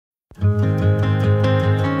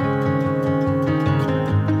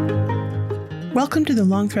Welcome to the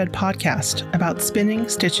Long Thread podcast about spinning,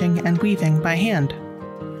 stitching, and weaving by hand.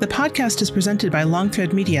 The podcast is presented by Long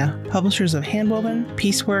Thread Media, publishers of Handwoven,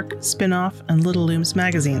 PieceWork, Spinoff, and Little Looms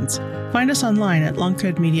magazines. Find us online at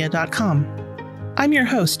longthreadmedia.com. I'm your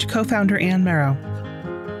host, co-founder Ann Merrow.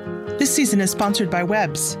 This season is sponsored by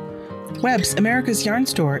Webs. Webs, America's yarn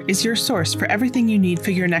store, is your source for everything you need for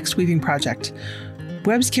your next weaving project.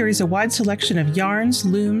 Webs carries a wide selection of yarns,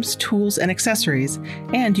 looms, tools, and accessories,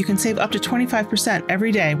 and you can save up to 25%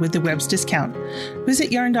 every day with the Webs discount.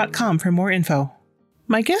 Visit yarn.com for more info.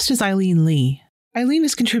 My guest is Eileen Lee. Eileen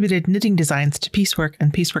has contributed knitting designs to PieceWork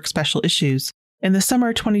and PieceWork Special Issues. In the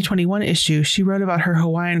summer 2021 issue, she wrote about her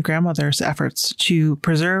Hawaiian grandmother's efforts to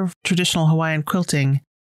preserve traditional Hawaiian quilting.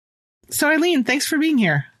 So Eileen, thanks for being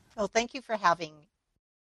here. Well, thank you for having me.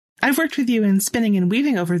 I've worked with you in spinning and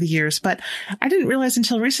weaving over the years, but I didn't realize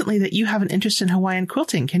until recently that you have an interest in Hawaiian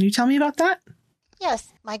quilting. Can you tell me about that?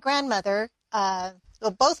 Yes, my grandmother,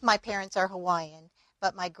 both my parents are Hawaiian,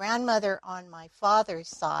 but my grandmother on my father's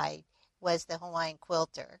side was the Hawaiian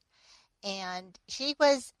quilter. And she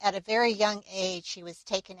was, at a very young age, she was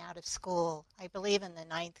taken out of school, I believe in the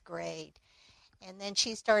 9th grade. And then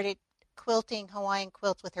she started quilting Hawaiian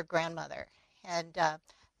quilts with her grandmother. And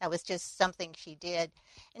that was just something she did.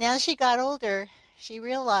 And as she got older, she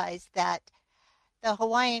realized that the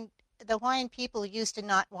Hawaiian people used to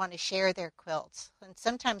not want to share their quilts. And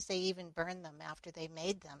sometimes they even burned them after they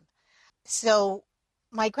made them. So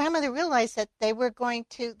my grandmother realized that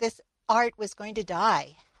this art was going to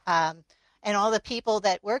die. And all the people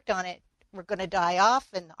that worked on it were going to die off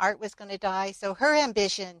and the art was going to die. So her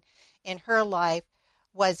ambition in her life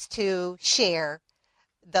was to share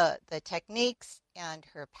the techniques and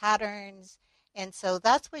her patterns. And so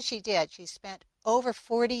that's what she did. She spent over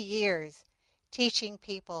 40 years teaching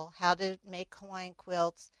people how to make Hawaiian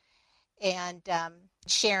quilts and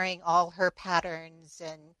sharing all her patterns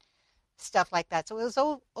and stuff like that. So it was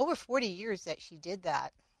over 40 years that she did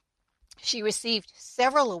that. She received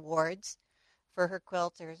several awards for her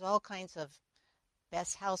quilts. There's all kinds of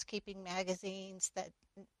best housekeeping magazines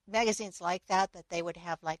like that they would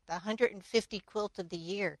have, like the 150 quilt of the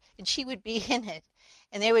year, and she would be in it.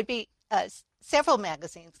 And there would be several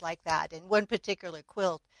magazines like that, and one particular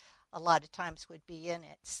quilt a lot of times would be in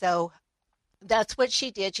it. So that's what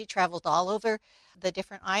she did. She traveled all over the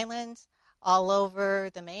different islands, all over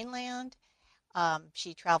the mainland.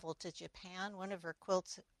 She traveled to Japan. One of her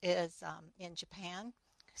quilts is in Japan.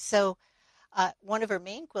 So one of her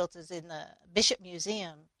main quilts is in the Bishop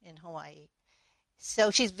Museum in Hawaii.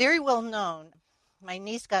 So she's very well known. My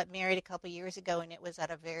niece got married a couple years ago, and it was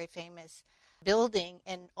at a very famous building.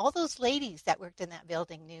 And all those ladies that worked in that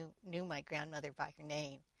building knew my grandmother by her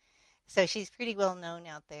name. So she's pretty well known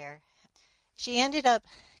out there. She ended up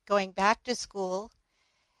going back to school.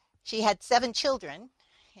 She had 7 children,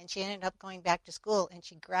 and she ended up going back to school, and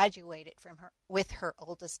she graduated with her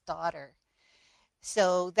oldest daughter.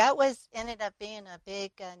 So that ended up being a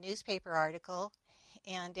big newspaper article,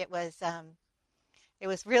 and it was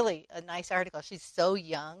really a nice article. She's so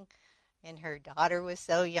young, and her daughter was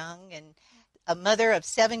so young, and a mother of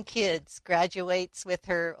 7 kids graduates with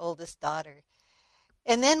her oldest daughter.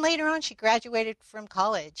 And then later on, she graduated from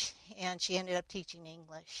college, and she ended up teaching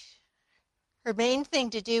English. Her main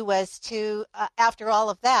thing to do was after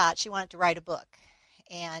all of that, she wanted to write a book,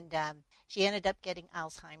 and she ended up getting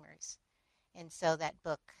Alzheimer's, and so that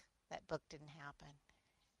book didn't happen.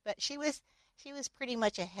 But she was pretty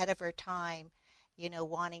much ahead of her time,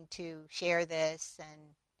 wanting to share this. And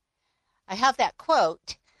I have that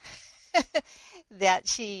quote that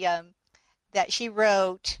she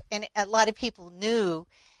wrote, and a lot of people knew.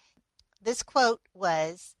 This quote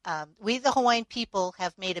was, "We the Hawaiian people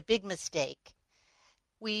have made a big mistake.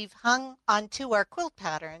 We've hung onto our quilt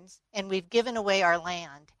patterns and we've given away our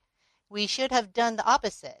land. We should have done the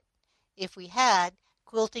opposite. If we had,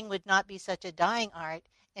 quilting would not be such a dying art,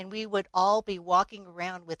 and we would all be walking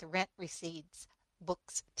around with rent receipts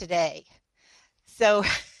books today." So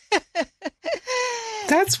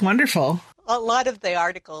that's wonderful. A lot of the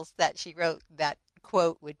articles that she wrote, that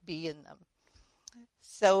quote would be in them.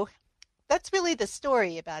 So that's really the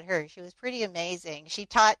story about her. She was pretty amazing. She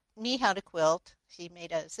taught me how to quilt. She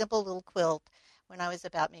made a simple little quilt when I was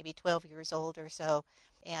about maybe 12 years old or so.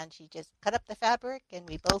 And she just cut up the fabric, and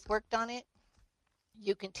we both worked on it.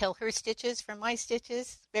 You can tell her stitches from my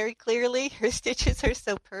stitches very clearly. Her stitches are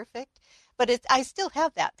so perfect. But I still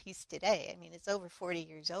have that piece today. I mean, it's over 40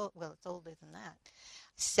 years old. Well, it's older than that.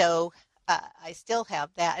 So I still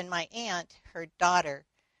have that. And my aunt, her daughter,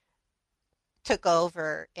 took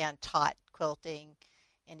over and taught quilting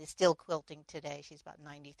and is still quilting today. She's about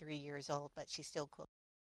 93 years old, but she's still quilting.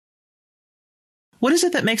 What is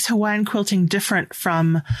it that makes Hawaiian quilting different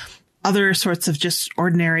from other sorts of just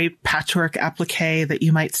ordinary patchwork appliqué that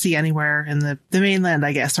you might see anywhere in the mainland,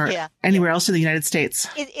 I guess, or anywhere else in the United States?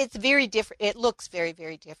 It's very different. It looks very,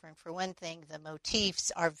 very different. For one thing, the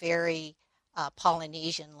motifs are very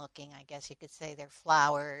Polynesian looking, I guess you could say. They're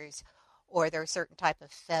flowers, or they're a certain type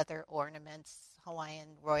of feather ornaments,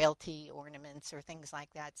 Hawaiian royalty ornaments or things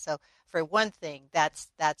like that. So for one thing, that's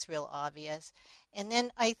real obvious. And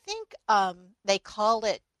then I think they call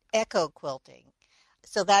it echo quilting.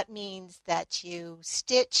 So that means that you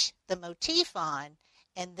stitch the motif on,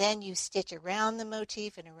 and then you stitch around the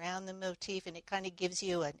motif and around the motif, and it kind of gives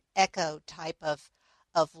you an echo type of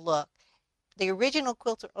look. The original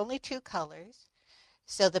quilts were only two colors,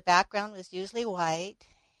 so the background was usually white,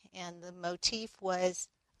 and the motif was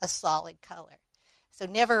a solid color. So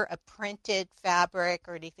never a printed fabric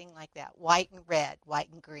or anything like that, white and red,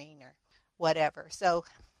 white and green, or whatever. So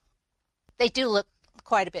they do look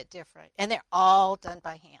quite a bit different, and they're all done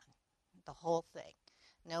by hand, the whole thing,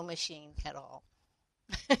 no machine at all.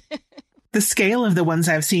 The scale of the ones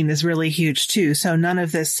I've seen is really huge too. So none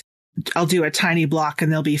of this, I'll do a tiny block and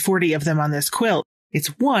there'll be 40 of them on this quilt. It's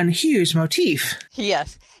one huge motif.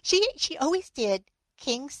 Yes, she always did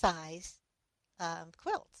king size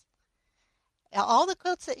quilts. All the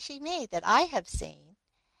quilts that she made that I have seen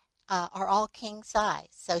are all king size.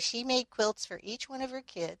 So she made quilts for each one of her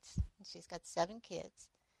kids. She's got 7 kids.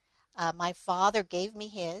 My father gave me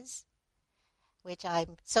his, which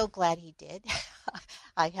I'm so glad he did.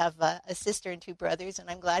 I have a sister and 2 brothers, and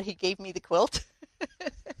I'm glad he gave me the quilt.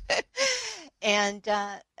 And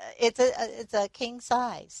it's a king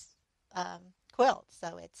size quilt.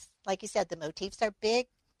 So it's, like you said, the motifs are big,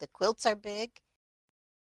 the quilts are big.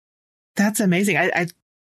 That's amazing.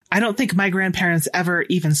 I don't think my grandparents ever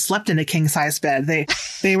even slept in a king size bed.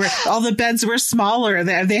 They were, all the beds were smaller.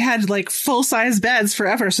 They had like full size beds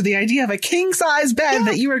forever. So the idea of a king size bed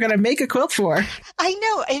that you were going to make a quilt for. I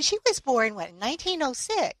know. And she was born, what, in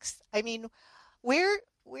 1906? I mean, where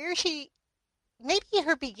she, maybe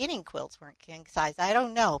her beginning quilts weren't king size. I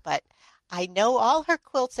don't know, but I know all her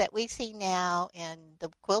quilts that we see now, and the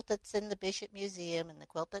quilt that's in the Bishop Museum and the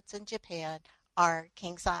quilt that's in Japan are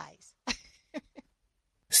king size.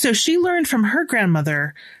 So she learned from her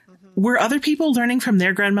grandmother. Mm-hmm. Were other people learning from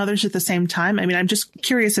their grandmothers at the same time? I mean, I'm just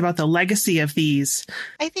curious about the legacy of these.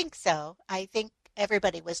 I think so. I think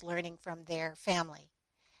everybody was learning from their family,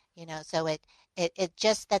 so it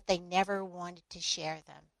just that they never wanted to share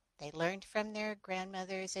them. They learned from their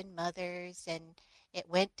grandmothers and mothers, and it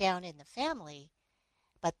went down in the family,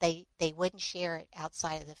 but they wouldn't share it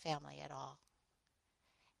outside of the family at all.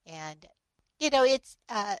 And, it's,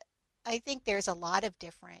 I think there's a lot of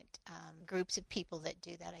different groups of people that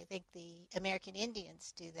do that. I think the American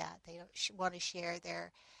Indians do that. They don't want to share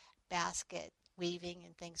their basket weaving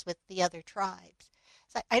and things with the other tribes.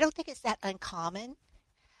 So I don't think it's that uncommon,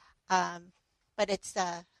 but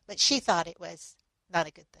she thought it was not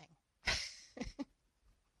a good thing.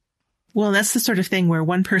 Well, that's the sort of thing where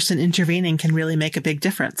one person intervening can really make a big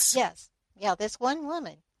difference. Yes. Yeah, this one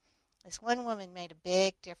woman made a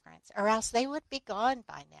big difference, or else they would be gone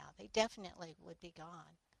by now. They definitely would be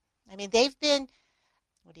gone. I mean, they've been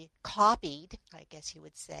copied, I guess you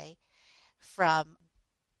would say, from,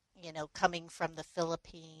 coming from the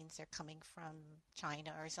Philippines or coming from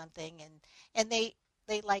China or something. And they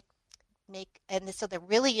like make, and so they're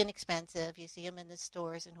really inexpensive. You see them in the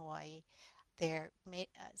stores in Hawaii.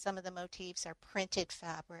 Some of the motifs are printed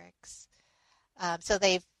fabrics. So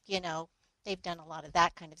they've done a lot of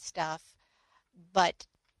that kind of stuff. But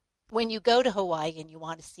when you go to Hawaii and you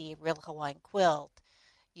want to see a real Hawaiian quilt,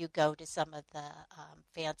 you go to some of the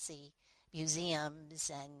fancy museums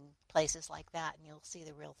and places like that, and you'll see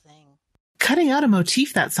the real thing. Cutting out a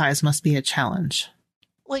motif that size must be a challenge.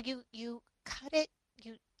 Well, you cut it.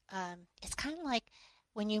 It's kind of like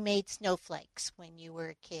when you made snowflakes when you were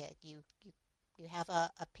a kid. You have a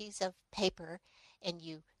piece of paper, and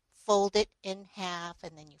you fold it in half,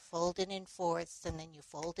 and then you fold it in fourths, and then you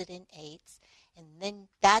fold it in eighths, and then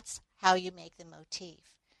that's how you make the motif.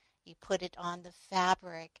 You put it on the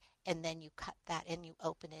fabric, and then you cut that, and you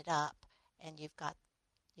open it up, and you've got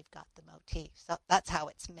the motif. So that's how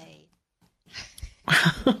it's made.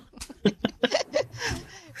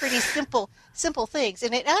 Pretty simple things.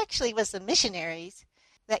 And it actually was the missionaries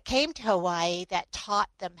that came to Hawaii that taught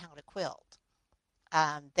them how to quilt.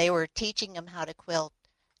 They were teaching them how to quilt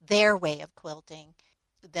their way of quilting.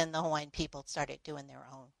 Then the Hawaiian people started doing their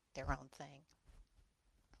own thing.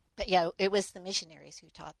 But yeah, it was the missionaries who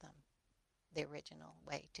taught them the original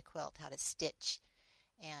way to quilt, how to stitch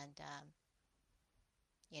and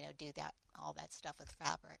do all that stuff with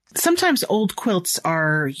fabric. Sometimes old quilts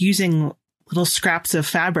are using little scraps of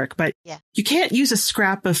fabric, but yeah. You can't use a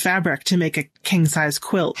scrap of fabric to make a king-size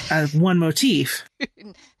quilt out of one motif.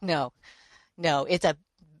 No, it's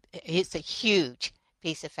a huge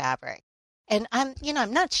piece of fabric. And I'm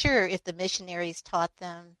not sure if the missionaries taught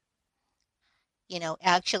them,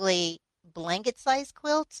 actually blanket-sized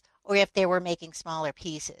quilts, or if they were making smaller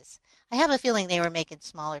pieces. I have a feeling they were making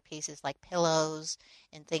smaller pieces like pillows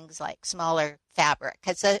and things like smaller fabric,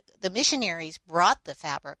 because the missionaries brought the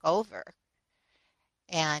fabric over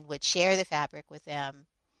and would share the fabric with them.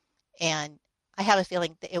 And I have a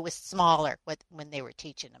feeling that it was smaller when they were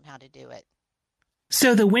teaching them how to do it.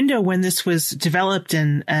 So the window when this was developed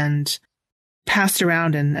and passed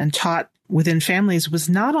around and taught within families was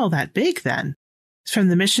not all that big then. From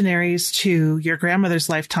the missionaries to your grandmother's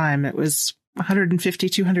lifetime, it was 150,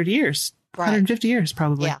 200 years. Right. 150 years,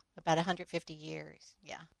 probably. Yeah, about 150 years.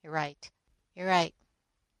 Yeah, you're right.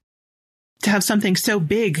 To have something so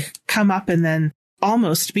big come up and then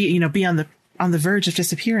almost be on the verge of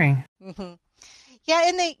disappearing. Mm-hmm. Yeah,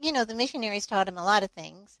 and the missionaries taught them a lot of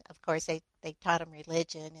things. Of course, they taught them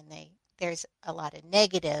religion, and there's a lot of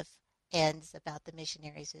negative ends about the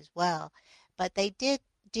missionaries as well. But they did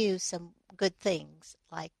do some good things,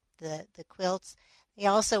 like the quilts. They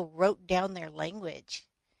also wrote down their language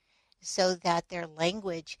so that their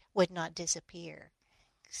language would not disappear.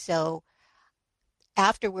 So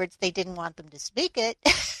afterwards, they didn't want them to speak it.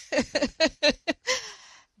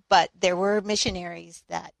 But there were missionaries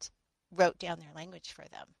that wrote down their language for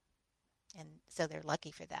them. And so they're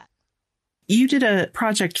lucky for that. You did a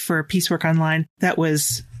project for PieceWork Online that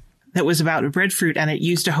was about breadfruit, and it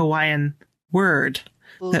used a Hawaiian word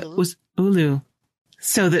Ulu. That was ulu.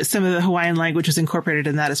 So that some of the Hawaiian language was incorporated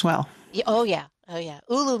in that as well. Oh, yeah.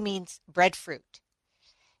 Ulu means breadfruit.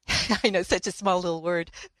 I know, such a small little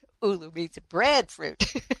word. Ulu means breadfruit.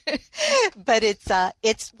 But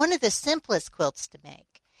it's one of the simplest quilts to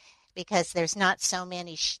make because there's not so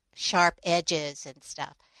many sharp edges and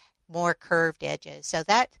stuff, more curved edges. So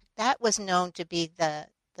that was known to be the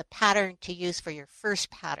pattern to use for your first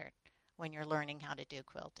pattern when you're learning how to do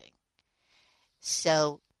quilting.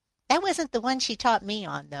 So that wasn't the one she taught me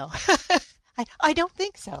on, though. I don't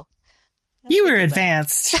think so. You were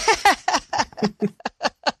advanced.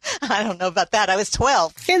 I don't know about that. I was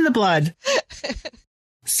 12. In the blood.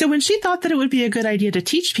 So when she thought that it would be a good idea to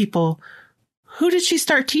teach people, who did she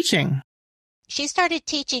start teaching? She started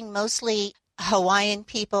teaching mostly Hawaiian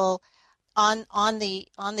people on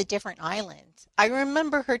the different islands. I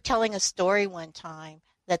remember her telling a story one time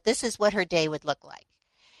that this is what her day would look like.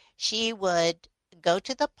 She would go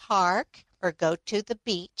to the park or go to the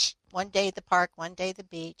beach. One day the park, one day the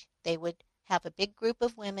beach. They would have a big group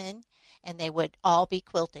of women, and they would all be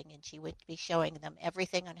quilting, and she would be showing them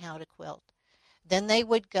everything on how to quilt. Then they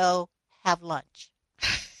would go have lunch.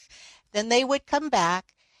 Then they would come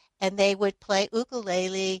back, and they would play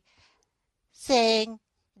ukulele, sing,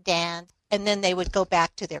 dance, and then they would go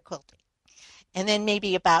back to their quilting. And then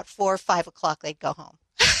maybe about 4 or 5 o'clock, they'd go home.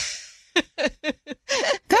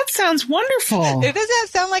 That sounds wonderful. Doesn't that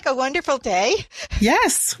sound like a wonderful day?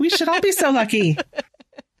 Yes, we should all be so lucky.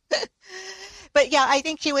 But yeah, I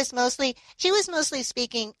think she was mostly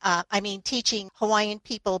speaking, teaching Hawaiian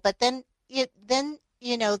people, but then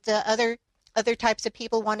the other types of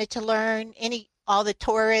people wanted to learn, all the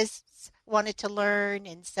tourists wanted to learn.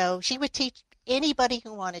 And so she would teach anybody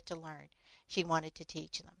who wanted to learn. She wanted to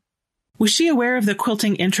teach them. Was she aware of the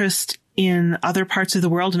quilting interest in other parts of the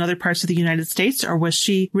world and other parts of the United States, or was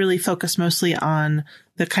she really focused mostly on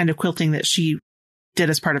the kind of quilting that she did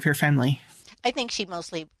as part of her family? I think she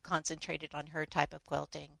mostly concentrated on her type of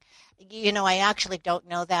quilting. I actually don't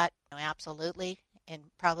know that absolutely, and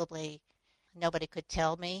probably nobody could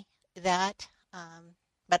tell me that.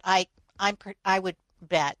 But I would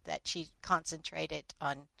bet that she concentrated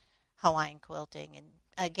on Hawaiian quilting, and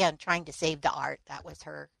again, trying to save the art. That was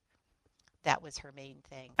her main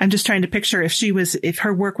thing. I'm just trying to picture if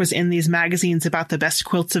her work was in these magazines about the best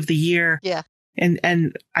quilts of the year. Yeah.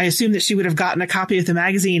 And I assume that she would have gotten a copy of the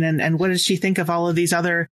magazine. And what did she think of all of these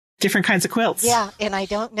other different kinds of quilts? Yeah, and I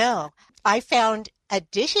don't know. I found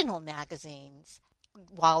additional magazines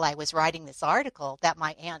while I was writing this article that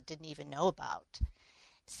my aunt didn't even know about.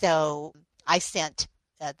 So I sent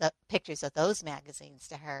the pictures of those magazines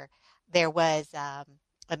to her. There was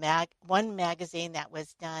one magazine that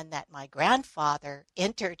was done that my grandfather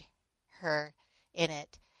entered her in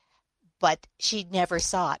it, but she never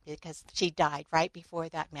saw it because she died right before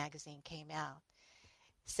that magazine came out.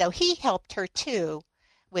 So he helped her too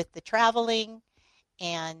with the traveling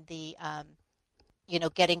and the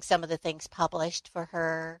getting some of the things published for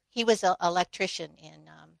her. He was an electrician in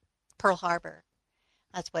Pearl Harbor.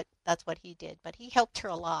 That's what he did. But he helped her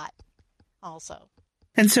a lot also.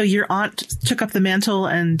 And so your aunt took up the mantle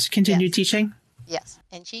and continued teaching? Yes.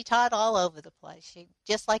 And she taught all over the place. She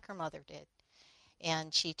just like her mother did.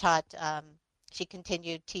 And she taught, she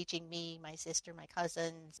continued teaching me, my sister, my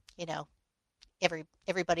cousins,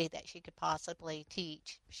 everybody that she could possibly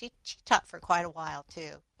teach. She taught for quite a while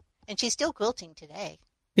too. And she's still quilting today.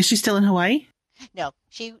 Is she still in Hawaii? No,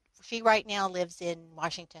 she right now lives in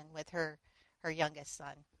Washington with her youngest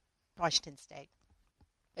son, Washington State.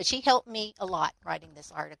 But she helped me a lot writing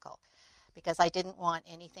this article because I didn't want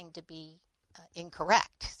anything to be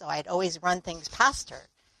incorrect. So I'd always run things past her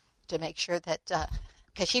to make sure that,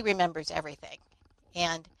 because she remembers everything.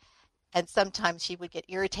 And sometimes she would get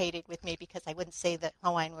irritated with me because I wouldn't say the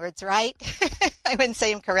Hawaiian words right. I wouldn't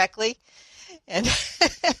say them correctly. And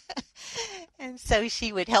and so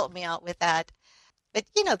she would help me out with that. But,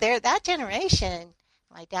 that generation,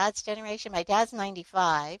 my dad's generation, my dad's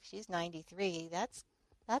 95, she's 93. That's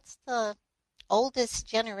the oldest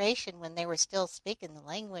generation when they were still speaking the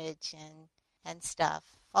language and stuff.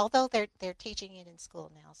 Although they're teaching it in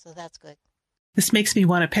school now, so that's good. This makes me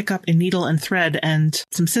want to pick up a needle and thread and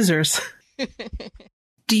some scissors.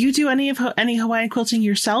 Do you do any Hawaiian quilting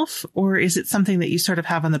yourself, or is it something that you sort of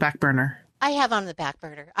have on the back burner? I have on the back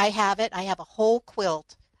burner. I have it. I have a whole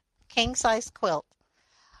quilt, king-size quilt,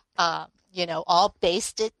 all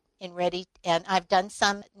basted and ready. And I've done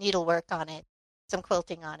some needlework on it, some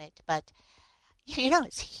quilting on it. But,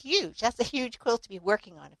 it's huge. That's a huge quilt to be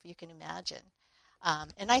working on, if you can imagine.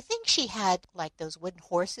 And I think she had, like, those wooden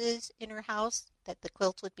horses in her house that the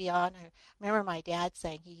quilt would be on. I remember my dad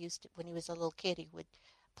saying he used to, when he was a little kid, he would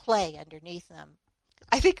play underneath them.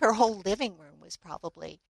 I think her whole living room was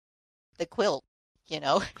probably the quilt,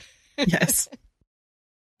 Yes.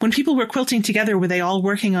 When people were quilting together, were they all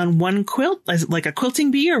working on one quilt, like a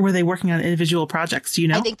quilting bee, or were they working on individual projects? Do you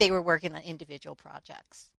know? I think they were working on individual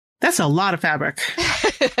projects. That's a lot of fabric.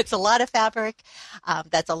 It's a lot of fabric.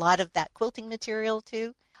 That's a lot of that quilting material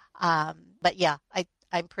too. But yeah,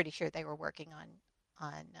 I'm pretty sure they were working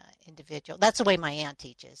on individual. That's the way my aunt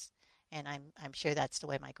teaches, and I'm sure that's the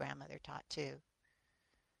way my grandmother taught too.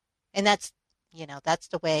 And that's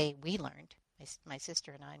the way we learned. My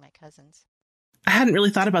sister and I, my cousins. I hadn't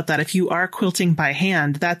really thought about that. If you are quilting by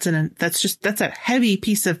hand, that's a heavy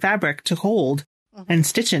piece of fabric to hold and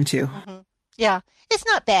stitch into. Mm-hmm. Yeah, it's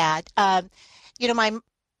not bad.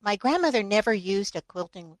 My grandmother never used a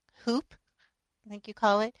quilting hoop, I think you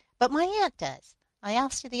call it, but my aunt does. I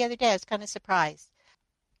asked her the other day. I was kind of surprised.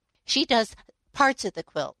 She does parts of the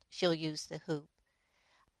quilt. She'll use the hoop.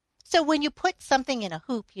 So when you put something in a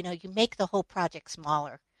hoop, you make the whole project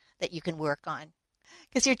smaller that you can work on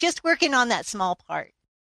because you're just working on that small part.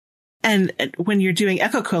 And when you're doing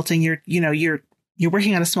echo quilting, you're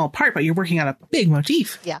working on a small part, but you're working on a big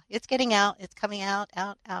motif. Yeah, it's getting out. It's coming out,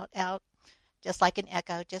 out, just like an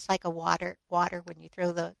echo, just like a water when you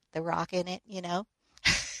throw the rock in it,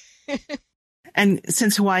 And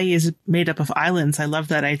since Hawaii is made up of islands, I love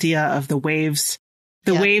that idea of the waves.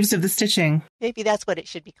 Waves of the stitching. Maybe that's what it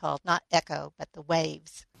should be called, not echo, but the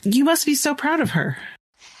waves. You must be so proud of her.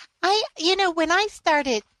 When I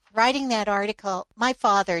started writing that article, my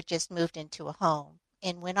father just moved into a home.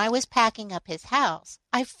 And when I was packing up his house,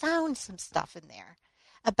 I found some stuff in there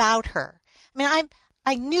about her.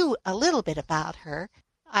 I knew a little bit about her.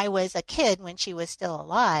 I was a kid when she was still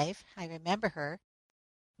alive. I remember her.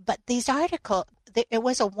 But these articles, it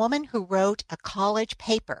was a woman who wrote a college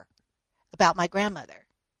paper about my grandmother.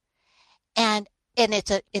 And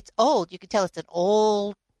it's old. You can tell it's an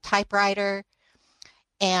old typewriter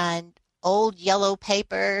and old yellow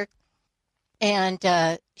paper. And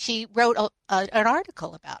she wrote an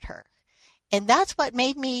article about her. And that's what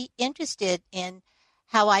made me interested in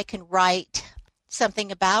how I can write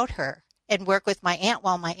something about her and work with my aunt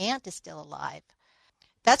while my aunt is still alive.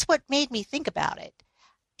 That's what made me think about it.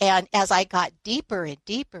 And as I got deeper and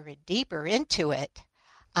deeper and deeper into it,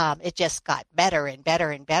 it just got better and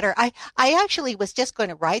better and better. I actually was just going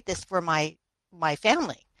to write this for my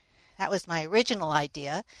family. That was my original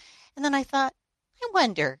idea. And then I thought, I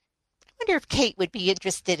wonder if Kate would be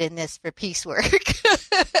interested in this for PieceWork.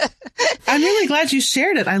 I'm really glad you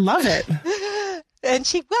shared it. I love it. And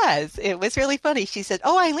she was. It was really funny. She said,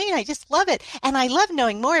 "Oh, Eileen, I just love it. And I love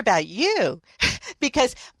knowing more about you."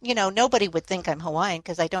 Because, nobody would think I'm Hawaiian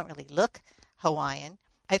because I don't really look Hawaiian.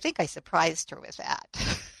 I think I surprised her with that.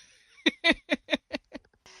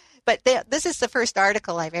 But this is the first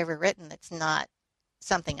article I've ever written that's not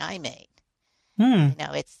something I made.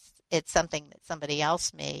 it's something that somebody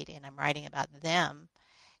else made, and I'm writing about them.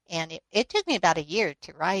 And it took me about a year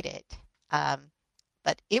to write it,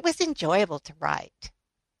 but it was enjoyable to write.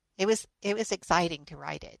 It was exciting to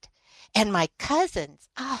write it. And my cousins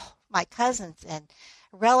and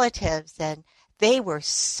relatives, and they were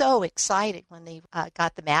so excited when they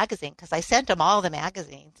got the magazine, because I sent them all the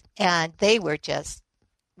magazines, and they were just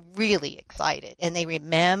really excited, and they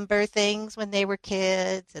remember things when they were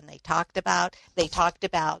kids, and they talked about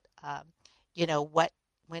what,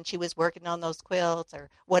 when she was working on those quilts, or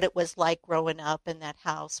what it was like growing up in that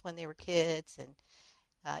house when they were kids. And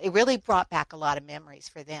it really brought back a lot of memories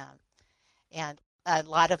for them. And a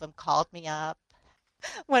lot of them called me up.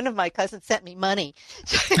 One of my cousins sent me money.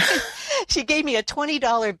 She gave me a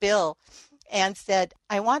 $20 bill and said,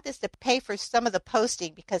 "I want this to pay for some of the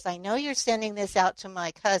posting, because I know you're sending this out to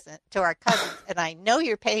our cousins, and I know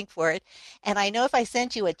you're paying for it. And I know if I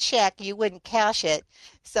sent you a check, you wouldn't cash it.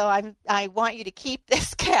 So I want you to keep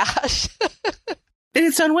this cash." In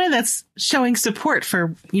its own way, that's showing support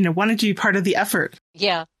for, wanting to be part of the effort.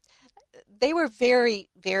 Yeah. They were very,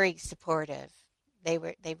 very supportive. They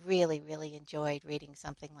really, really enjoyed reading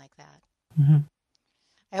something like that. Mm-hmm.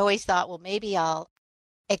 I always thought, well, maybe I'll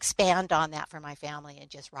expand on that for my family and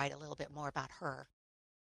just write a little bit more about her.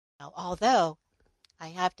 Now, although I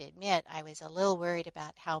have to admit, I was a little worried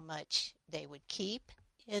about how much they would keep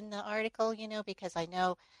in the article, because I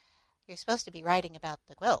know you're supposed to be writing about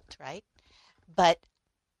the quilt, right? But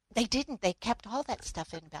they didn't. They kept all that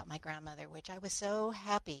stuff in about my grandmother, which I was so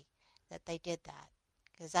happy that they did that,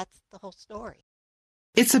 because that's the whole story.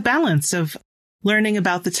 It's a balance of learning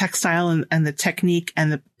about the textile and the technique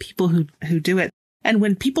and the people who do it. And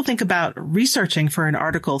when people think about researching for an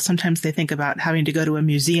article, sometimes they think about having to go to a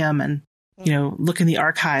museum and, look in the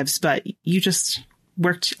archives, but you just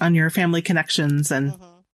worked on your family connections and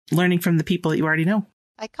learning from the people that you already know.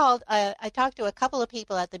 I talked to a couple of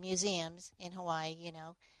people at the museums in Hawaii,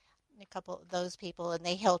 a couple of those people, and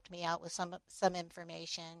they helped me out with some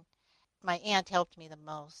information. My aunt helped me the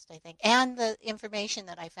most, I think, and the information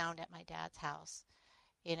that I found at my dad's house,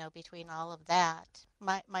 between all of that.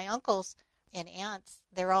 My uncles and aunts,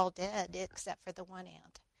 they're all dead except for the one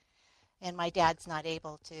aunt. And my dad's not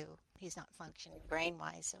able to, he's not functioning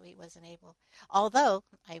brain-wise, so he wasn't able. Although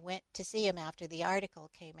I went to see him after the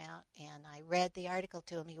article came out, and I read the article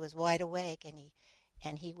to him. He was wide awake,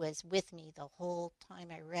 and he was with me the whole time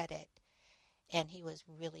I read it. And he was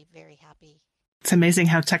really very happy. It's amazing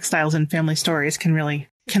how textiles and family stories can really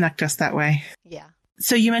connect us that way. Yeah.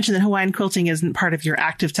 So you mentioned that Hawaiian quilting isn't part of your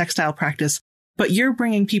active textile practice, but you're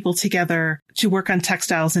bringing people together to work on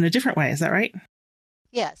textiles in a different way. Is that right?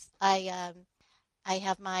 Yes. I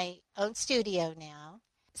have my own studio now.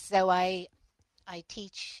 So I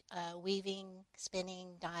teach weaving,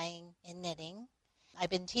 spinning, dyeing, and knitting. I've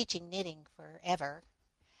been teaching knitting forever,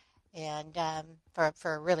 and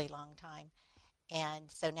for a really long time. And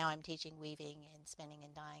so now I'm teaching weaving and spinning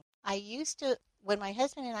and dyeing. I used to, when my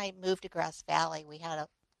husband and I moved to Grass Valley, we had a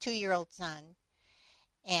 2-year-old son,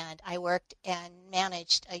 and I worked and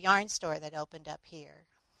managed a yarn store that opened up here.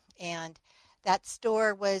 And that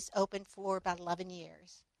store was open for about 11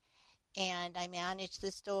 years. And I managed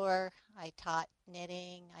the store. I taught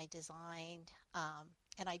knitting. I designed.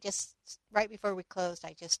 And I just, right before we closed,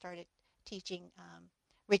 I just started teaching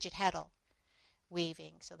rigid heddle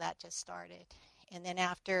weaving. So that just started. And then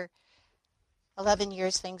after 11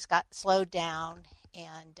 years, things got slowed down,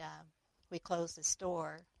 and we closed the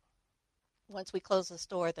store. Once we closed the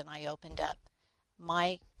store, then I opened up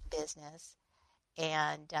my business.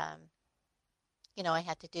 And, I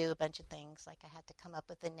had to do a bunch of things. Like I had to come up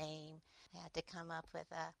with a name. I had to come up with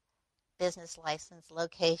a business license,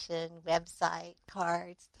 location, website,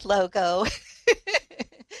 cards, logo,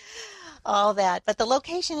 all that. But the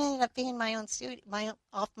location ended up being my own studio,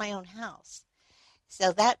 off my own house.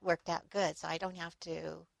 So that worked out good. So I don't have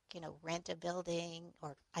to, rent a building,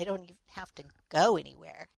 or I don't even have to go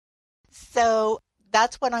anywhere. So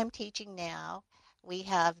that's what I'm teaching now. We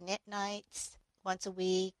have knit nights once a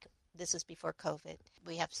week. This was before COVID.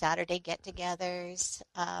 We have Saturday get-togethers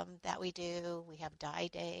that we do. We have dye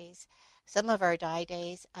days. Some of our dye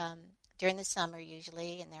days during the summer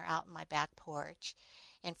usually, and they're out in my back porch.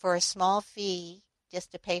 And for a small fee,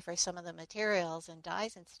 just to pay for some of the materials and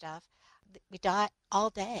dyes and stuff, we dye all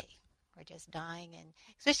day. We're just dyeing, and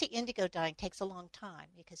especially indigo dyeing takes a long time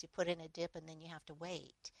because you put in a dip and then you have to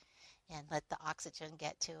wait and let the oxygen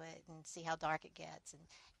get to it and see how dark it gets.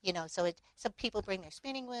 And so some people bring their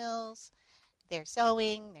spinning wheels, they're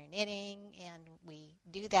sewing, they're knitting, and we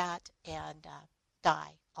do that and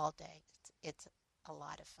dye all day. It's a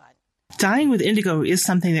lot of fun. Dyeing with indigo is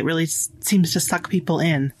something that really seems to suck people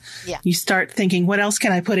in. Yeah. You start thinking, what else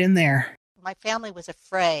can I put in there? My family was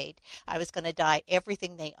afraid I was going to dye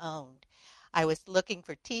everything they owned. I was looking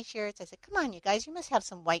for T-shirts. I said, come on, you guys, you must have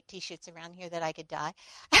some white T-shirts around here that I could dye.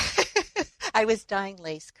 I was dyeing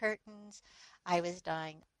lace curtains. I was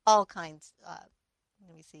dyeing all kinds,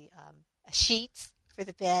 sheets for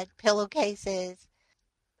the bed, pillowcases,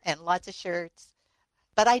 and lots of shirts.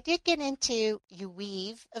 But I did get into, you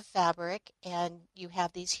weave a fabric and you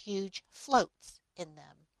have these huge floats in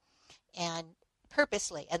them, and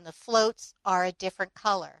purposely, and the floats are a different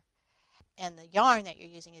color. And the yarn that you're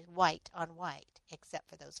using is white on white, except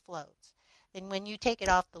for those floats. Then when you take it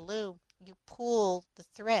off the loom, you pull the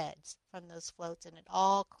threads from those floats and it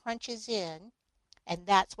all crunches in, and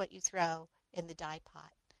that's what you throw in the dye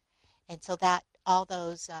pot. And so that all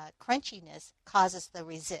those crunchiness causes the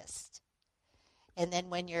resist. And then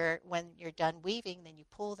when you're done weaving, then you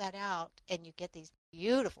pull that out and you get these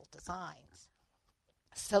beautiful designs.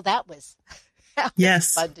 So that was,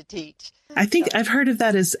 yes, fun to teach. I think I've heard of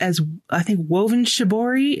that as I think woven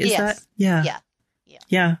shibori. Is yes. that? Yeah. Yeah.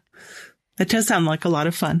 Yeah. That does sound like a lot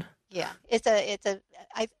of fun. Yeah.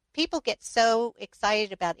 People get so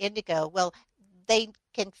excited about indigo. Well, they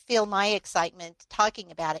can feel my excitement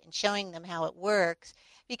talking about it and showing them how it works,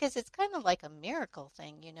 because it's kind of like a miracle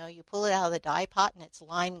thing. You know, you pull it out of the dye pot and it's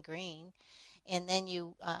lime green, and then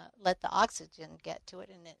you let the oxygen get to it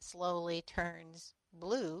and it slowly turns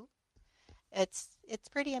blue. It's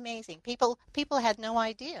pretty amazing. People had no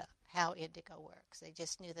idea how indigo works. They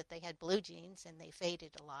just knew that they had blue jeans and they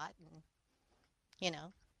faded a lot, and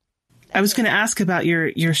I was going to ask about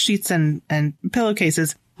your sheets and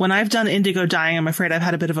pillowcases. When I've done indigo dyeing, I'm afraid I've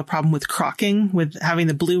had a bit of a problem with crocking, with having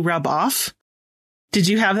the blue rub off. Did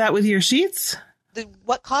you have that with your sheets?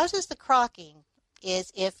 What causes the crocking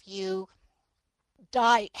is if you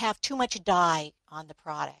have too much dye on the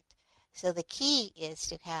product. So the key is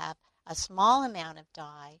to have a small amount of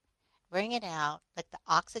dye, bring it out, let the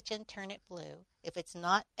oxygen turn it blue. If it's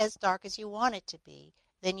not as dark as you want it to be,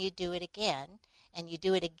 then you do it again, and you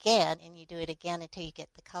do it again, and you do it again until you get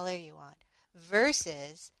the color you want.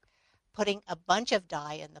 Versus putting a bunch of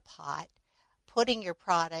dye in the pot, putting your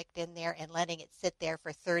product in there and letting it sit there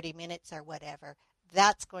for 30 minutes or whatever.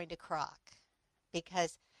 That's going to crock,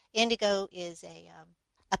 because indigo is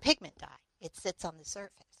a pigment dye. It sits on the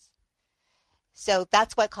surface. So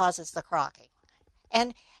that's what causes the crocking.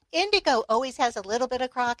 And indigo always has a little bit of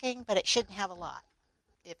crocking, but it shouldn't have a lot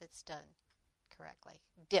if it's done correctly.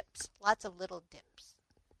 Dips, lots of little dips.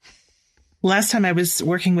 Last time I was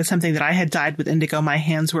working with something that I had dyed with indigo, my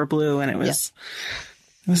hands were blue, and it was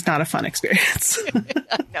not a fun experience.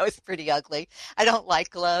 No, it's pretty ugly. I don't like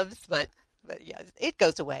gloves, but yeah, it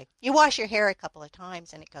goes away. You wash your hair a couple of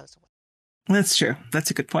times and it goes away. That's true. That's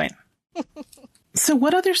a good point. So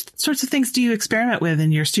what other sorts of things do you experiment with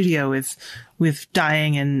in your studio with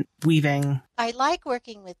dyeing and weaving? I like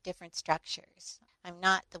working with different structures. I'm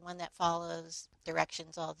not the one that follows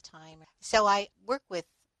directions all the time. So I work with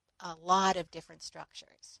a lot of different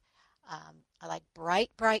structures. I like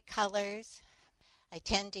bright colors. I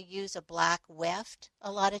tend to use a black weft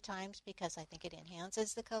a lot of times because I think it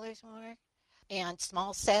enhances the colors more, and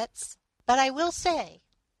small sets. But I will say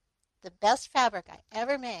the best fabric I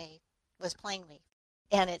ever made was plain weave.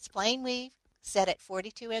 And it's plain weave set at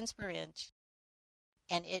 42 ends per inch.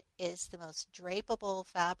 And it is the most drapable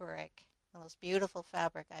fabric, the most beautiful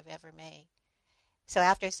fabric I've ever made. So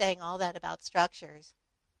after saying all that about structures,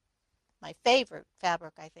 my favorite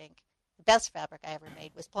fabric, I think, the best fabric I ever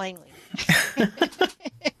made was plain weave.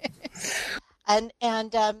 and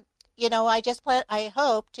I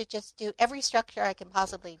hope to just do every structure I can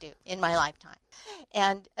possibly do in my lifetime,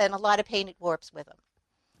 and a lot of painted warps with them.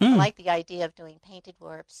 I like the idea of doing painted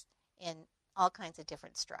warps in all kinds of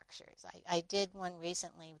different structures. I did one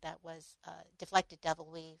recently that was deflected double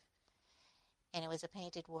weave, and it was a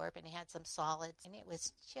painted warp, and it had some solids, and it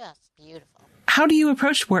was just beautiful. How do you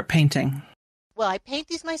approach warp painting? Well, I paint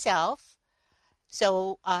these myself.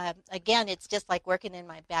 So, again, it's just like working in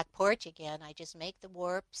my back porch again. I just make the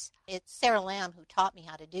warps. It's Sarah Lamb who taught me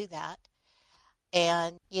how to do that.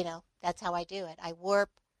 And, that's how I do it. I warp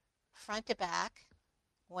front to back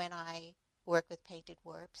when I work with painted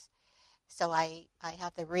warps. So I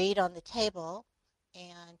have the reed on the table,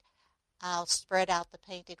 and I'll spread out the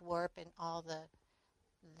painted warp in all the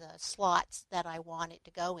slots that I want it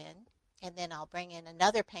to go in. And then I'll bring in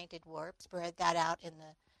another painted warp, spread that out in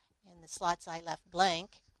the slots I left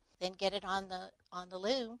blank, then get it on the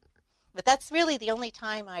loom. But that's really the only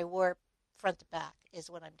time I warp front to back is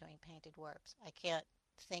when I'm doing painted warps. I can't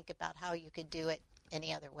think about how you could do it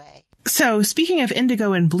any other way. So speaking of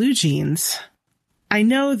indigo and blue jeans, I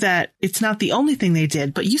know that it's not the only thing they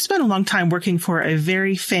did, but you spent a long time working for a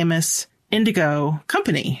very famous indigo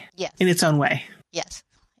company. Yes. In its own way. Yes.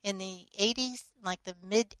 In the 80s, like the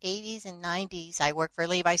mid 80s and 90s, I worked for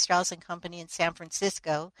Levi Strauss Company in San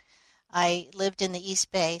Francisco. I lived in the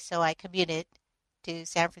East Bay, so I commuted to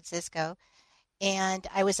San Francisco, and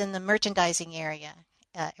I was in the merchandising area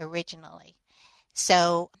originally.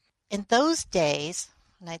 So in those days,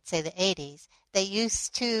 and I'd say the 80s, they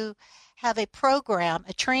used to have a program,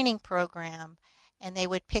 a training program, and they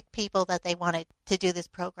would pick people that they wanted to do this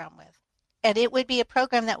program with. And it would be a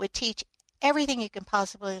program that would teach everything you can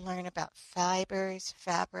possibly learn about fibers,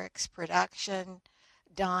 fabrics, production,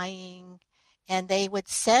 dyeing. And they would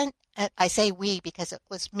send, I say we because it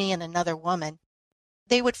was me and another woman,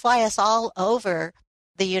 they would fly us all over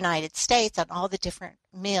the United States on all the different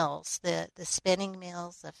mills, the spinning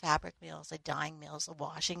mills, the fabric mills, the dyeing mills, the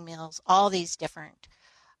washing mills, all these different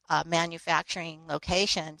manufacturing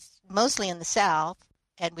locations, mostly in the South,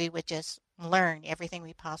 and we would just learn everything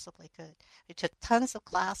we possibly could. We took tons of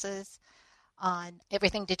classes on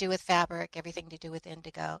everything to do with fabric, everything to do with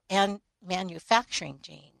indigo, and manufacturing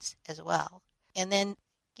jeans as well. And then,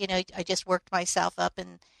 I just worked myself up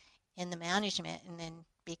in the management and then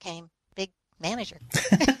became big manager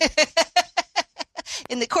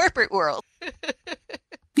in the corporate world.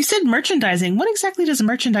 You said merchandising. What exactly does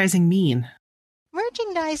merchandising mean?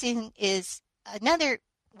 Merchandising is another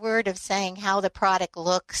word of saying how the product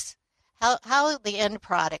looks, how the end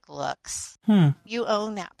product looks. You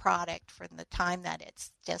own that product from the time that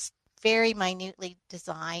it's just very minutely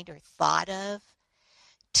designed or thought of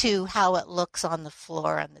to how it looks on the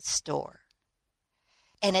floor in the store.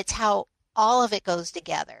 And it's how all of it goes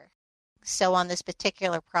together. So on this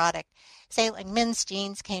particular product, say like men's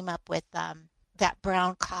jeans came up with that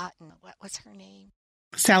brown cotton. What was her name?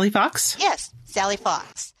 Sally Fox? Yes, Sally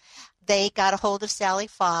Fox. They got a hold of Sally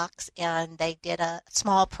Fox and they did a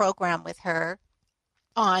small program with her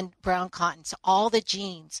on brown cotton. So all the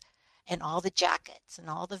jeans and all the jackets and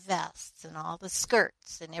all the vests and all the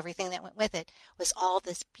skirts and everything that went with it was all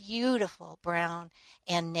this beautiful brown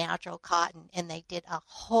and natural cotton. And they did a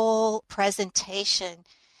whole presentation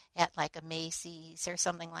at like a Macy's or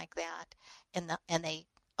something like that. And they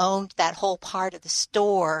owned that whole part of the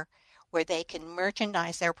store where they can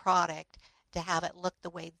merchandise their product to have it look the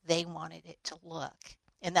way they wanted it to look.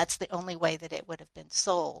 And that's the only way that it would have been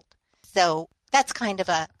sold. So that's kind of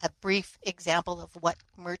a brief example of what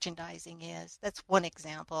merchandising is. That's one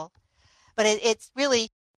example. But it's really,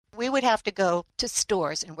 we would have to go to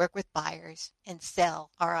stores and work with buyers and sell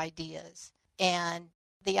our ideas. And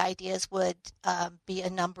the ideas would be a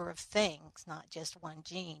number of things, not just one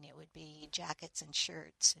jean. It would be jackets and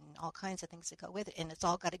shirts and all kinds of things that go with it. And it's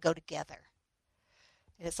all got to go together.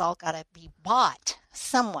 It's all got to be bought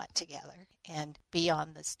somewhat together and be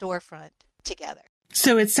on the storefront together.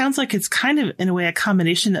 So it sounds like it's kind of, in a way, a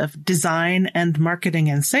combination of design and marketing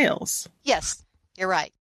and sales. Yes, you're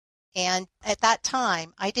right. And at that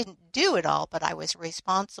time, I didn't do it all, but I was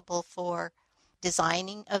responsible for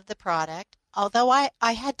designing of the product. Although I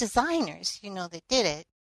had designers, that did it,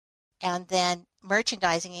 and then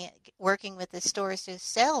merchandising it, working with the stores to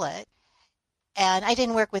sell it. And I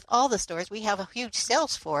didn't work with all the stores. We have a huge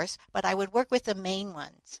sales force, but I would work with the main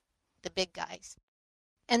ones, the big guys.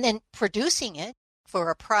 And then producing it for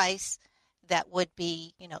a price that would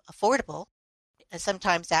be, affordable. And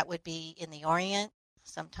sometimes that would be in the Orient.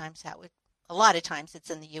 Sometimes a lot of times it's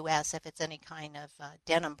in the U.S. if it's any kind of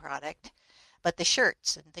denim product. But the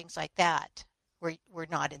shirts and things like that were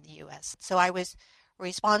not in the U.S. So I was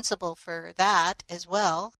responsible for that as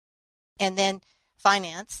well. And then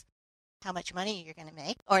finance, how much money you're going to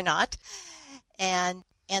make or not. And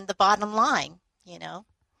the bottom line,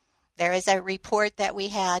 There is a report that we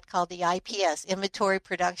had called the IPS, Inventory,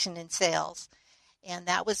 Production, and Sales. And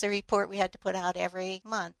that was the report we had to put out every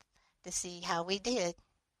month to see how we did,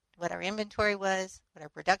 what our inventory was, what our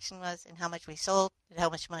production was, and how much we sold, and how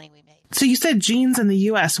much money we made. So you said jeans in the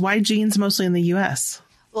U.S. Why jeans mostly in the U.S.?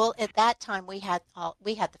 Well, at that time, we had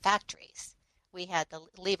the factories.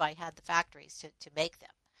 Levi had the factories to make them.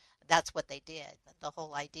 That's what they did. The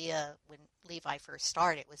whole idea when Levi first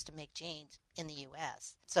started was to make jeans in the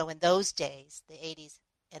U.S. So in those days, the 80s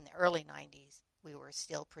and the early 90s, we were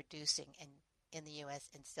still producing in the U.S.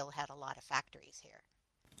 and still had a lot of factories here.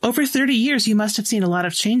 Over 30 years, you must have seen a lot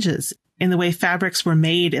of changes in the way fabrics were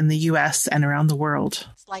made in the U.S. and around the world.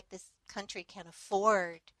 It's like this country can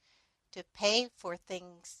afford to pay for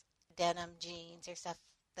things, denim, jeans, or stuff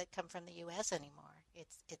that come from the U.S. anymore.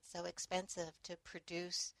 It's so expensive to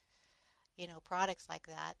produce, products like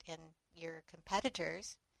that, and your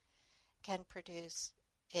competitors can produce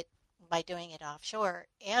it by doing it offshore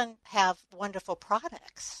and have wonderful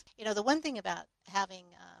products. The one thing about having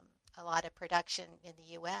a lot of production in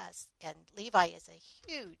the U.S., and Levi is a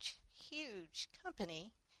huge, huge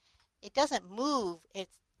company, it doesn't move.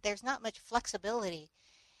 There's not much flexibility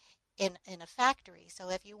in a factory. So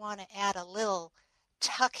if you want to add a little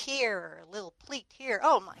tuck here or a little pleat here,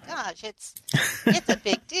 oh my gosh, it's a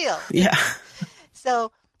big deal. Yeah.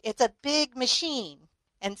 So it's a big machine.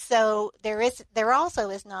 And so there also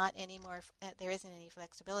is not any more, there isn't any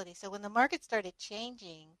flexibility. So when the market started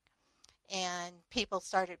changing and people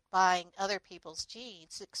started buying other people's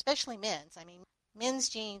jeans, especially men's, men's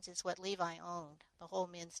jeans is what Levi owned, the whole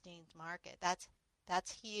men's jeans market. That's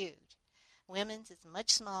huge. Women's is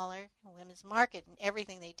much smaller. Women's market and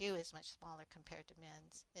everything they do is much smaller compared to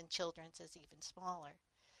men's, and children's is even smaller.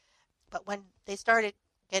 But when they started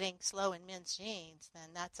getting slow in men's jeans, then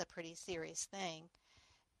that's a pretty serious thing.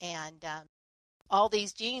 And all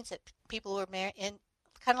these jeans that people were in,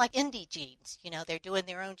 kind of like indie jeans, they're doing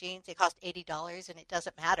their own jeans. They cost $80, and it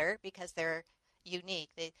doesn't matter because they're unique.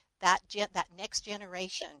 That next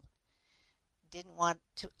generation didn't want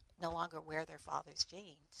to no longer wear their father's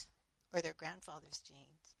jeans or their grandfather's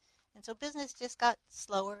jeans. And so business just got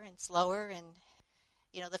slower and slower, and,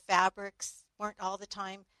 the fabrics weren't all the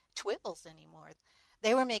time twills anymore.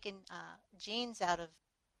 They were making jeans out of,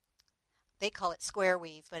 they call it square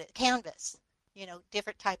weave, but it's canvas,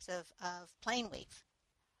 different types of plain weave.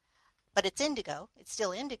 But it's indigo. It's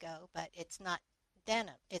still indigo, but it's not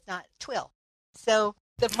denim. It's not twill. So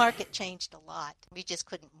the market changed a lot. We just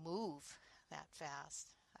couldn't move that fast.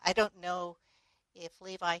 I don't know if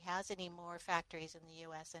Levi has any more factories in the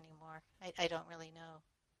U.S. anymore. I don't really know.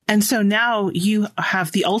 And so now you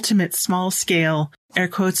have the ultimate small scale, air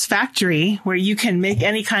quotes, factory where you can make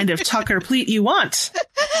any kind of tuck or pleat you want.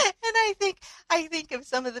 And I think if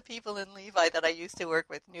some of the people in Levi that I used to work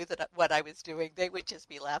with knew that what I was doing, they would just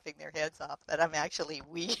be laughing their heads off that I'm actually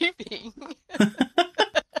weaving.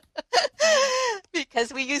 Because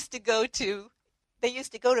they used to go to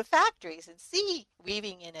factories and see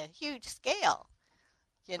weaving in a huge scale,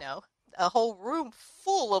 a whole room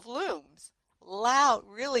full of looms, loud,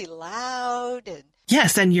 really loud. And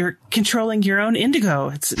yes, and you're controlling your own indigo.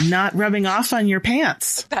 It's not rubbing off on your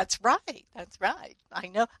pants. That's right. I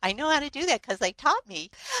know how to do that because they taught me.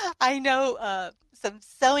 I know some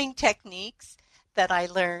sewing techniques that I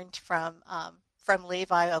learned from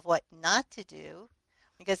Levi of what not to do,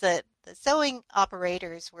 because the sewing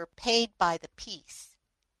operators were paid by the piece.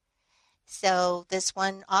 So this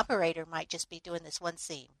one operator might just be doing this one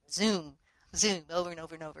seam, zoom, over and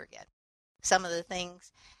over and over again. Some of the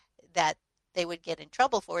things that they would get in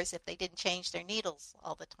trouble for is if they didn't change their needles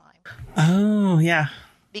all the time. Oh, yeah.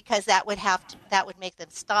 Because that would make them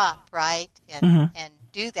stop, right, and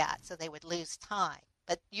do that, so they would lose time.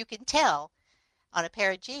 But you can tell on a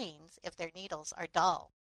pair of jeans if their needles are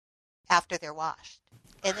dull after they're washed.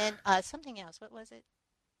 And then something else. What was it?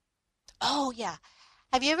 Oh, yeah.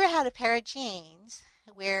 Have you ever had a pair of jeans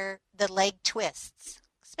where the leg twists,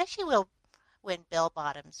 especially when bell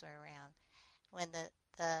bottoms were around, when the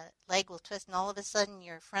leg will twist and all of a sudden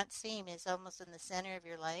your front seam is almost in the center of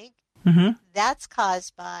your leg? Mm-hmm. That's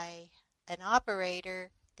caused by an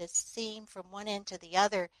operator. The seam from one end to the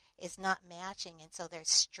other is not matching, and so they're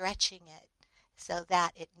stretching it so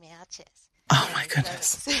that it matches. Oh, my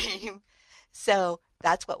goodness. So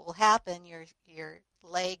that's what will happen. Your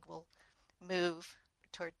leg will move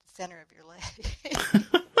toward the center of your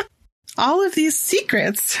leg. All of these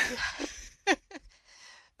secrets.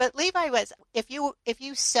 But Levi was, if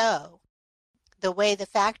you sew, the way the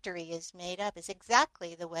factory is made up is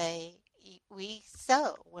exactly the way we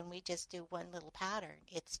sew when we just do one little pattern.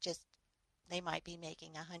 It's just they might be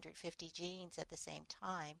making 150 jeans at the same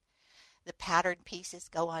time. The pattern pieces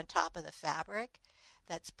go on top of the fabric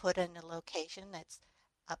that's put in a location that's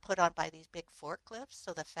put on by these big forklifts,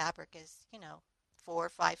 so the fabric is 4 or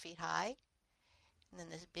 5 feet high, and then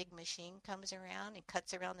this big machine comes around and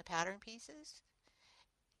cuts around the pattern pieces,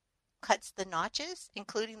 cuts the notches,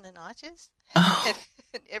 including the notches, and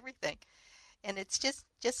everything. And it's just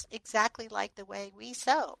exactly like the way we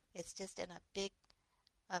sew. It's just in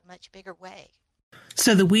a much bigger way.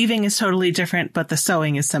 So the weaving is totally different, but the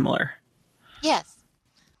sewing is similar. Yes.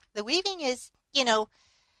 The weaving is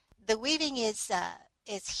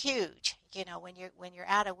huge. When you're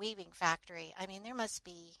at a weaving factory, there must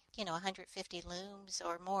be 150 looms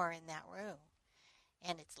or more in that room,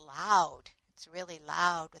 and it's loud. It's really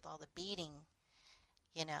loud with all the beating,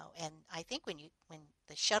 And I think when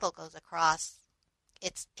the shuttle goes across,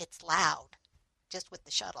 it's loud. just with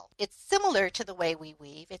the shuttle. It's similar to the way we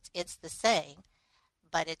weave. It's the same,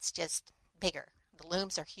 but it's just bigger. The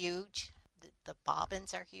looms are huge. The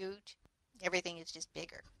bobbins are huge. Everything is just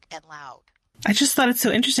bigger and loud. I just thought it's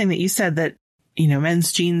so interesting that you said that,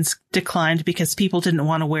 men's jeans declined because people didn't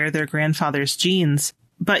want to wear their grandfather's jeans,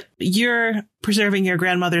 but you're preserving your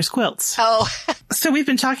grandmother's quilts. Oh. So we've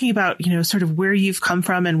been talking about, sort of where you've come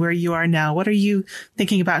from and where you are now. What are you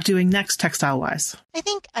thinking about doing next textile-wise? I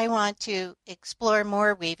think I want to explore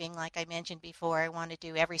more weaving. Like I mentioned before, I want to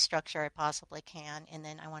do every structure I possibly can, and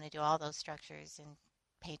then I want to do all those structures in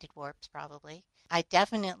painted warps probably. I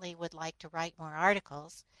definitely would like to write more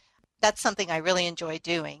articles. That's something I really enjoy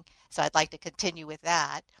doing, so I'd like to continue with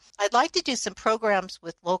that. I'd like to do some programs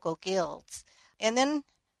with local guilds, and then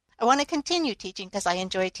I want to continue teaching because I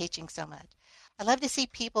enjoy teaching so much. I love to see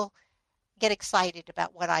people get excited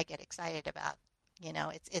about what I get excited about.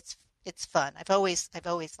 It's fun. I've always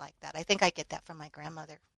liked that. I think I get that from my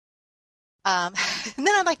grandmother. And then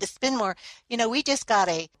I'd like to spin more. We just got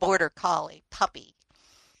a border collie puppy.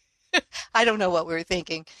 I don't know what we were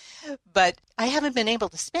thinking, but I haven't been able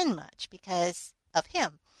to spin much because of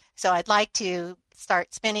him. So I'd like to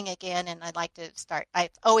start spinning again, and I've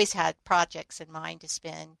always had projects in mind to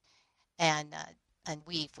spin and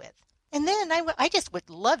weave with. And then I just would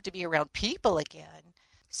love to be around people again.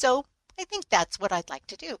 So I think that's what I'd like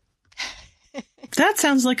to do. That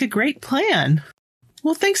sounds like a great plan.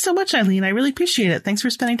 Well, thanks so much, Eileen. I really appreciate it. Thanks for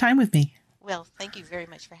spending time with me. Well, thank you very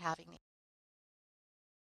much for having me.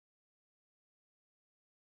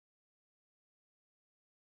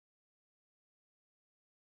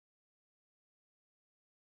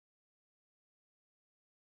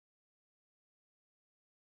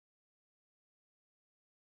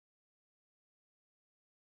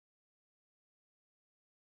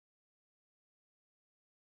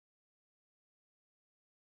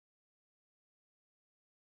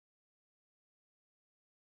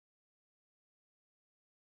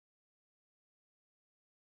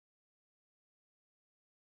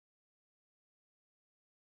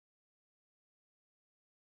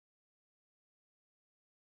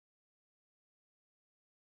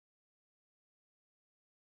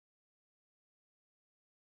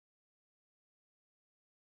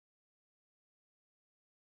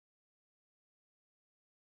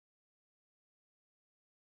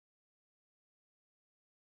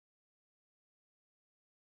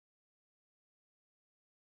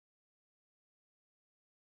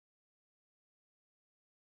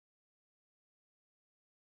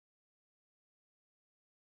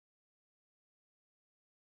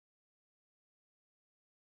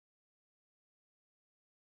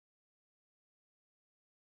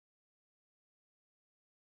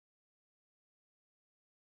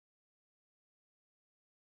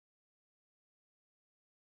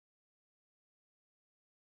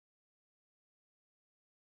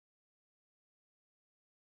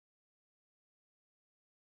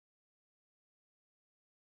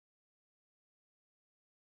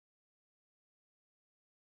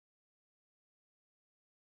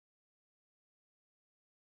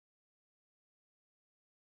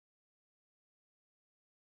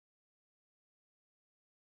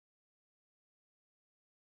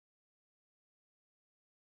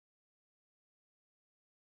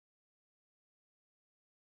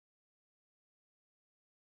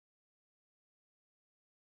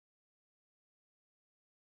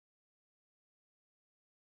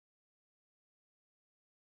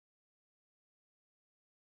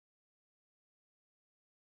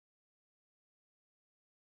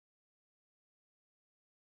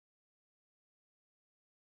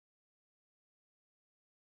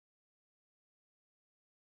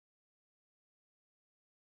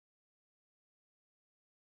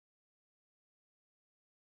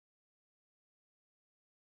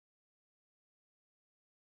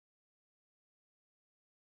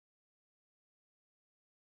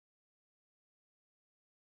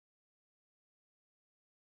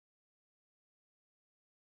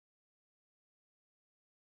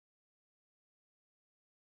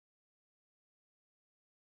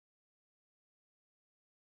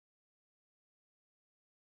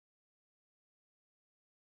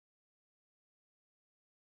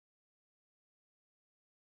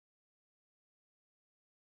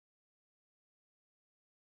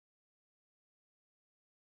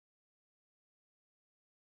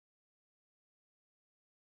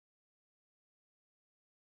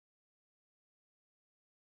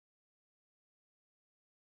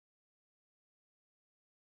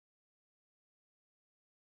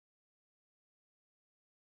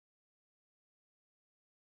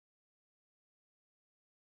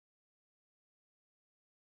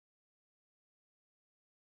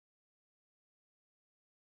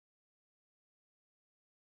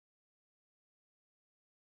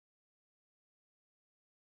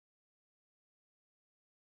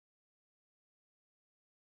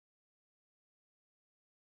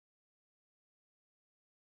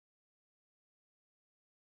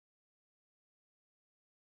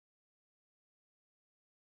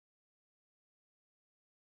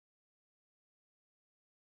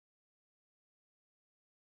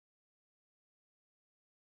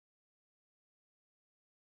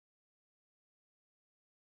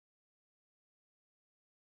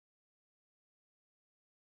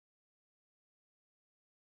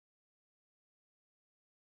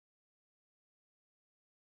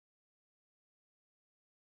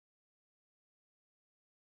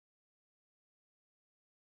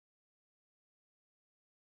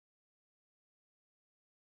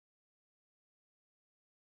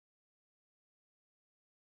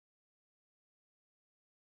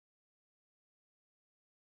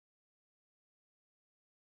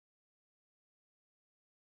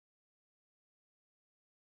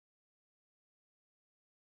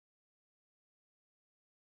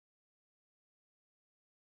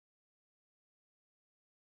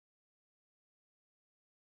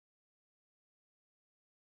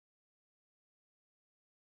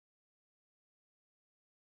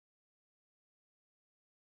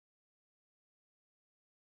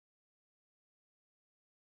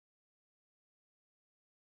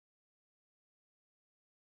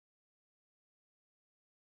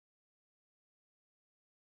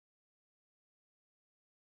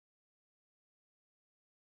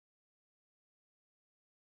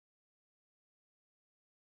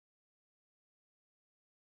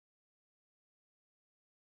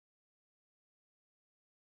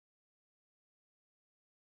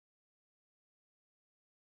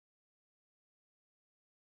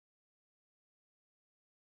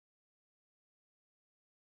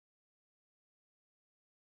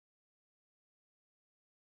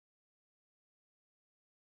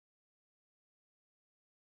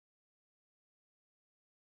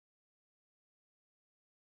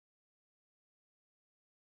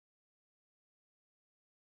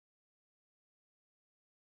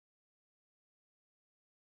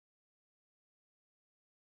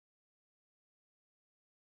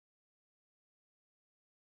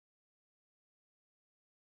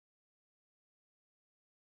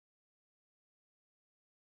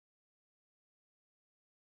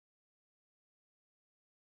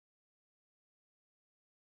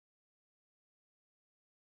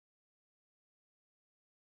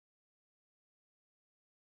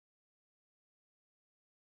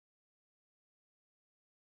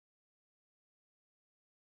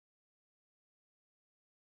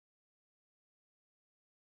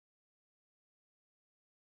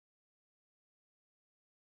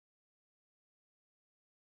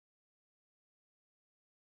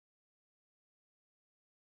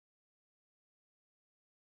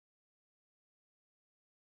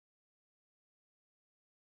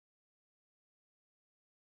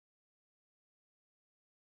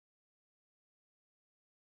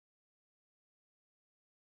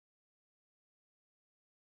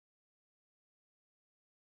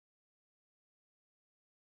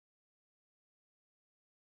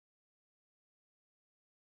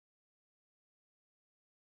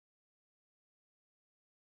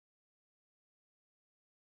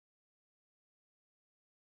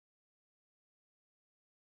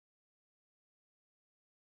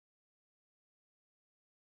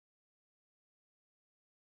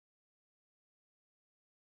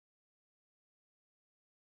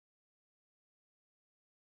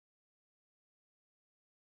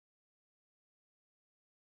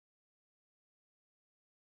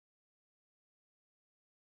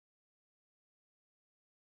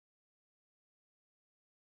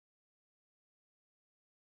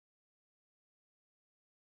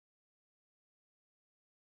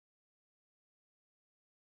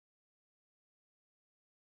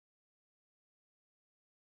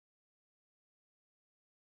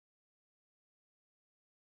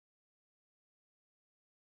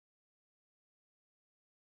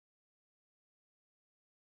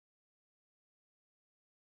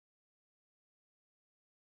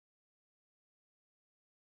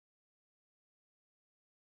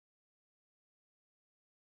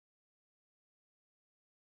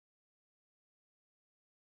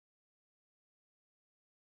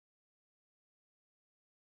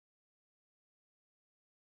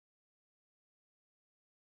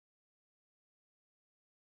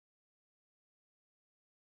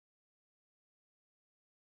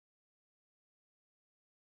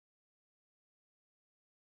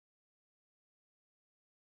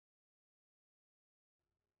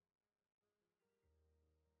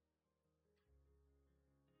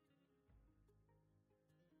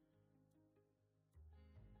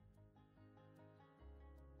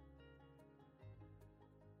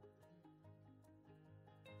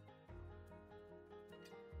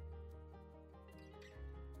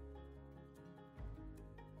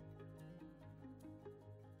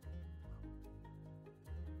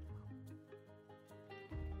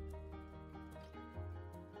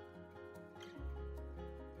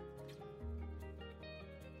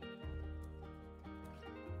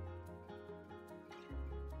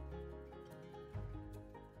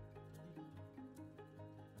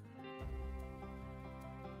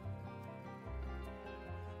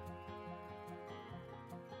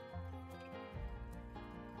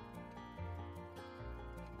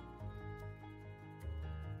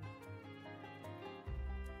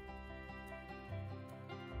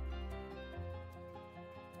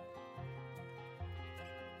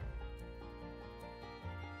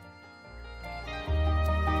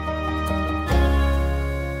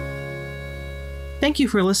 Thank you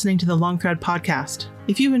for listening to the Long Thread podcast.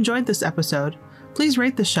 If you enjoyed this episode, please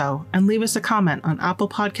rate the show and leave us a comment on Apple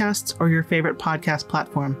Podcasts or your favorite podcast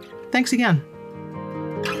platform. Thanks again.